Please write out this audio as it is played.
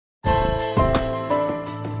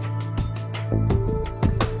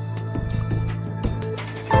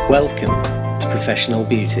Welcome to Professional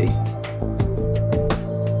Beauty. Now,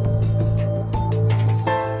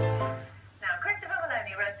 Christopher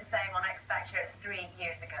Maloney rose to fame on X Factor 3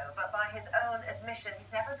 years ago, but by his own admission,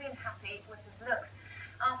 he's never been happy with his looks.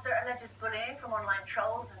 After alleged bullying from online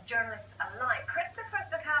trolls and journalists alike, Christopher has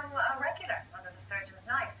become a regular under the surgeon's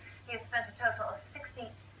knife. He has spent a total of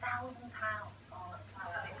 £60,000 on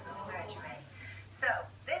plastic surgery. So,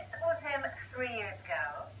 this was him 3 years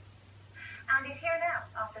ago. And he's here now,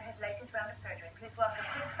 after his latest round of surgery. Please welcome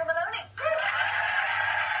Christopher Maloney.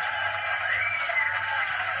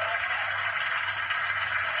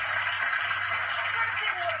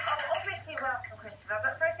 Obviously welcome, Christopher,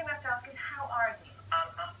 but first thing we have to ask is, how are you?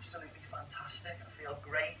 I'm absolutely fantastic. I feel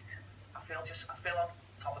great. I feel on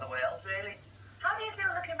top of the world, really. How do you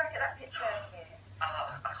feel looking back at that picture here?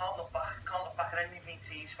 I can't look back. At any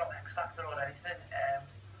VTs from X Factor or anything.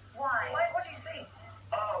 Why? What do you see?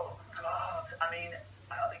 Oh God! I mean,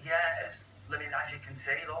 as you can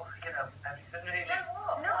see, look, everything really.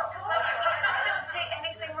 Not at all. I don't see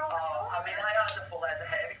anything wrong at all. I mean, I had a full head of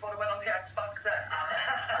hair before I went on the X Factor.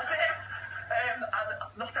 I did. And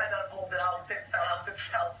not saying that I pulled it out, it fell out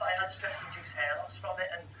itself. I had stress-induced hair loss from it,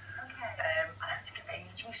 and I think it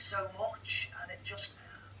aged me so much, and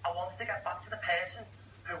I wanted to get back to the person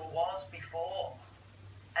who I was before.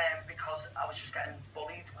 Because I was just getting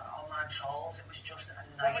bullied by online trolls. It was just a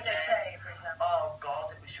nightmare. What would they say, for example? Oh God,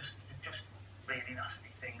 it was just really nasty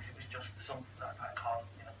things. It was just something that I can't,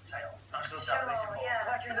 say on national television. Yeah.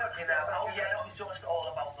 Like your looks. It was just all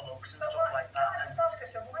about the looks and stuff like that. Can I just ask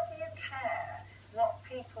you, why do you care what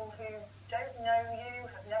people who don't know you,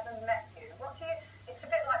 have never met you, it's a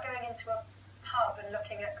bit like going into a pub and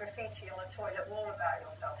looking at graffiti on a toilet wall about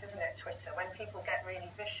yourself, isn't it, Twitter, when people get really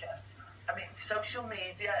vicious? I mean, social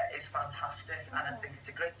media is fantastic, and I think it's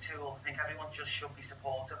a great tool. I think everyone just should be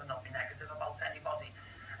supportive and not be negative about anybody.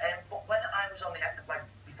 But when I was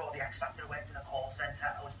before the X Factor, I worked in a call centre.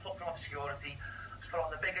 I was plucked from obscurity. I was put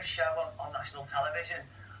on the biggest show on national television,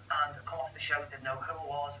 and I come off the show, didn't know who I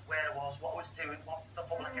was, where I was, what I was doing, what the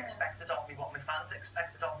public expected of me, what my fans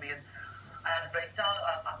expected of me, and I had a breakdown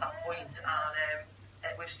at that point, and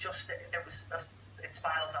it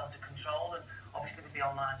spiraled out of control, and obviously with the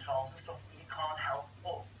online trolls and stuff, you can't help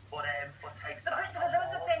but take that. But Christopher,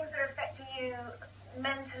 those are things that are affecting you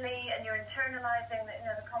mentally, and you're internalising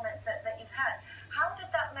the comments that you've had. How did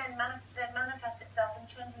that then manifest itself in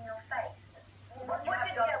changing your faith? What did you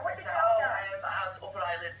have done? I had upper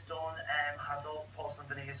eyelids done, I had all porcelain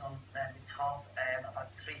veneers on the top, I've had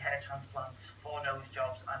 3 hair transplants, 4 nose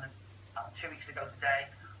jobs, and 2 weeks ago today,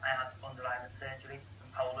 I had under eyelid surgery in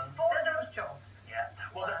Poland. 4 of those jobs? Yeah.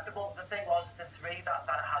 Well, the thing was, the 3 that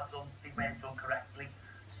I had done, they weren't done correctly.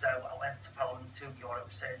 So I went to Poland to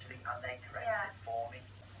Europe surgery, and they corrected it for me.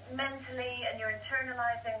 Mentally, and you're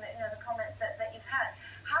internalising the comments that you've had.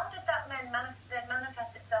 How did that then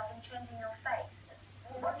manifest itself in changing your faith?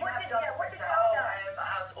 What did you have done? I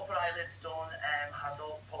had upper eyelids done, had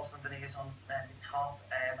all porcelain veneers on the top,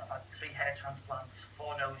 I've had 3 hair transplants,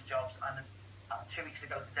 4 nose jobs, and 2 weeks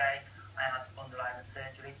ago today, I had under eyelid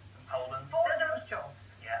surgery in Poland. 4 of those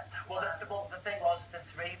jobs? Yeah. Well, the thing was, the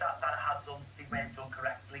 3 that I had done, they weren't done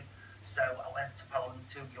correctly. So I went to Poland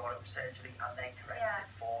to Europe surgery, and they corrected it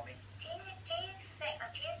for me. Do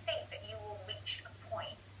you think that you will reach a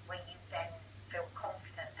point where you then feel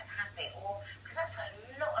confident and happy, or because that's a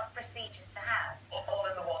lot of procedures to have? All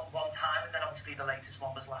in the one time, and then obviously the latest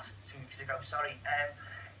one was 2 weeks ago. Sorry.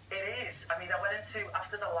 It is. I mean, I went into,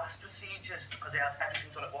 after the last procedures, because I had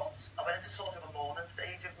everything done at once, I went into sort of a mourning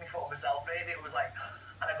stage of me for myself, really. It was like,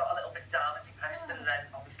 and I got a little bit down and depressed, and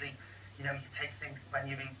then obviously, you take things, when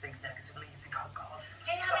you read things negatively, you think, oh God.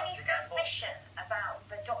 Do you have any suspicion about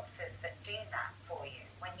the doctors that do that for you?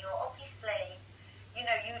 When you're obviously, you're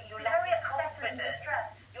lacking confidence.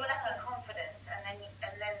 You're lacking confidence, and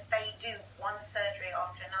then they do one surgery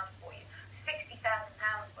after another for you. £60,000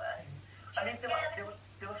 worth. I mean,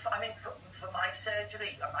 for my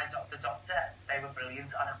surgery, and the doctor, they were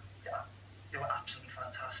brilliant, and they were absolutely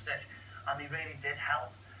fantastic, and they really did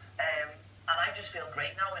help. And I just feel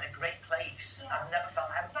great now. I'm in a great place. Yeah. I haven't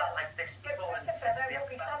felt like this before. But Christopher, there will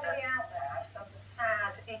be somebody out there, some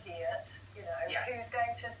sad idiot, who's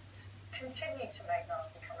going to continue to make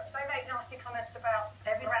nasty comments. They make nasty comments about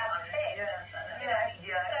Brad Pitt.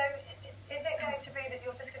 So is it going to be that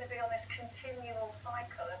you're just going to be on this continual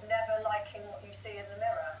cycle of never liking what you see in the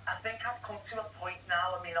mirror? I think I've come to a point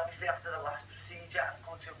now. I mean, obviously after the last procedure, I've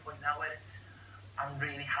come to a point now where I'm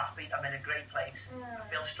really happy. I'm in a great place. I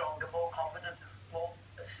feel stronger, more confident, more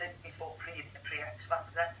before pre-X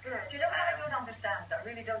Factor. Good. Do you know what I don't understand? I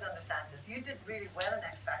really don't understand this. You did really well in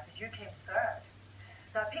X Factor. You came 3rd.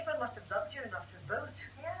 Now, people must have loved you enough to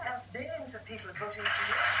vote. Yeah. There was millions of people voting for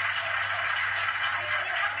you.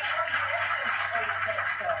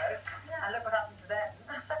 And look what happened to them.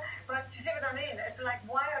 But you see what I mean? It's like,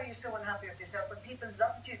 why are you so unhappy with yourself when people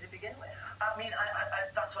loved you to begin with? I mean,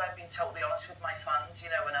 that's why I've been totally honest with my fans,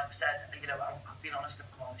 you know, and I've said, you know, I've been honest,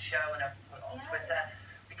 I've come on the show and I've put it on Twitter,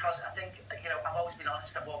 because I think, you know, I've always been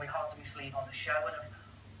honest, I've worn my heart on my sleeve on the show, and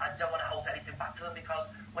I don't want to hold anything back to them,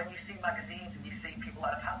 because when you see magazines and you see people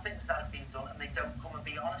that have had things that have been done and they don't come and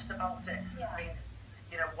be honest about it, I mean,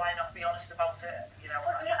 you know, why not be honest about it? You know,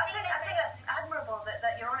 well, I think that's admirable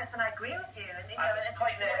that you're honest, and I agree with you. And you know, I was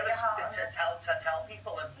quite nervous to tell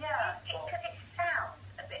people. And, because it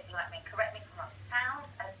sounds a bit like, I mean, correct me if I'm wrong,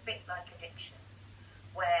 sounds a bit like addiction,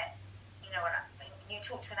 where, you know, when you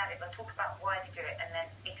talk to an addict, they'll talk about why they do it and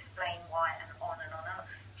then explain why, and on and on and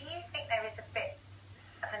on. Do you think there is a bit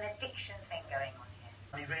of an addiction thing going on here?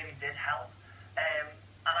 It really did help.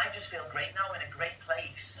 And I just feel great now. I'm in a great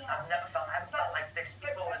place. I haven't felt like this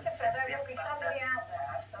before. But Christopher, there will be somebody out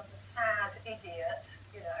there, some sad idiot,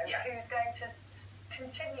 you know, who's going to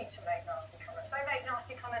continue to make nasty comments. They make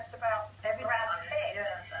nasty comments about Brad Pitt.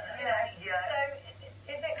 You know. So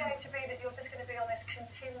is it going to be that you're just going to be on this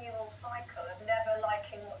continual cycle of never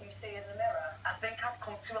liking what you see in the mirror? I think I've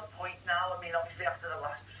come to a point now. I mean, obviously after the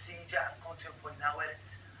last procedure, I've come to a point now where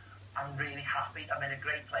I'm really happy. I'm in a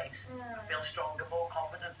great place. I feel stronger, more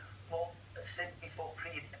confident, more than before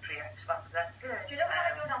pre-X Factor. Do you know what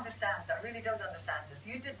I don't understand? I really don't understand this.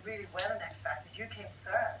 You did really well in X Factor. You came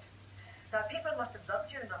third. Now, people must have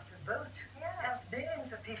loved you enough to vote. There was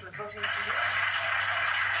millions of people voting for you.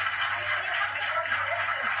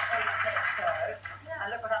 And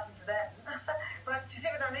look what happened to them. But you see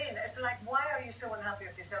what I mean? It's like, why are you so unhappy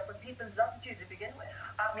with yourself when people loved you to begin with?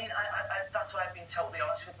 I mean, that's why I've been totally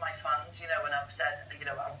honest with my fans, you know, and I've said, you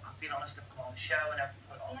know, I've been honest, I've come on the show and I've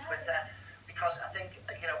put it on Twitter, because I think,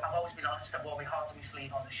 you know, I've always been honest, I've worn my heart on my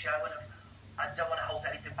sleeve on the show, and I don't want to hold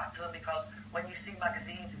anything back to them, because when you see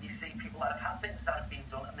magazines and you see people that have had things that have been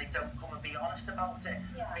done and they don't come and be honest about it,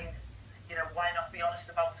 I mean, you know, why not be honest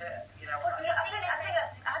about it? You know, well, I think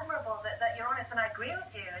that's admirable that you're honest, and I agree with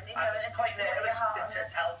you. And you know, I was quite nervous to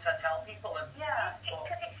tell people. And,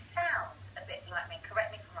 because it sounds a bit like, I mean,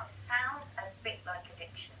 correct me if I'm wrong, sounds a bit like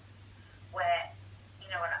addiction, where, you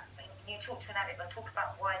know, when you talk to an addict, they'll talk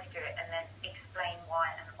about why they do it and then explain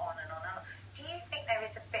why, and on and on and on. Do you think there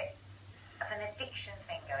is a bit of an addiction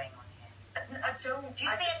thing going on here? I don't. Do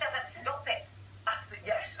you see yourself like, stop it?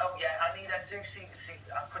 Yes, oh yeah, I mean, I do see,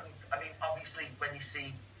 I mean, obviously, when you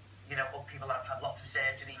see, you know, people that have had lots of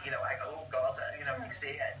surgery, you know, I go, oh God, you know, you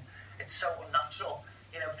see it, and it's so unnatural.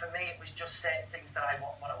 You know, for me, it was just certain things that I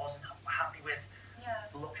wasn't happy with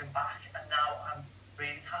looking back, and now I'm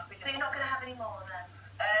really happy. So you're not going to have any more then?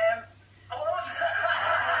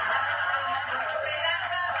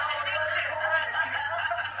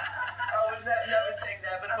 Never saying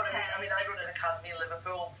there, but I mean, I run an academy in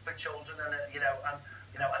Liverpool for children, and you know, I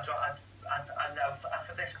know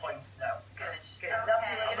for this point, no. Good. Okay.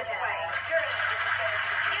 Good.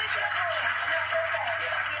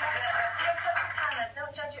 You're such a talent.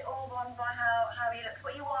 Don't judge it all by how you look,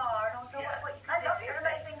 what you are, and also what you can do. You're an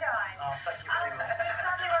amazing guy. Oh, thank you very much.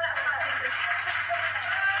 Sadly, run out of time.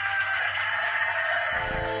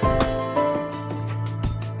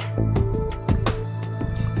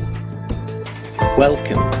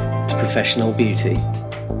 Welcome to Professional Beauty.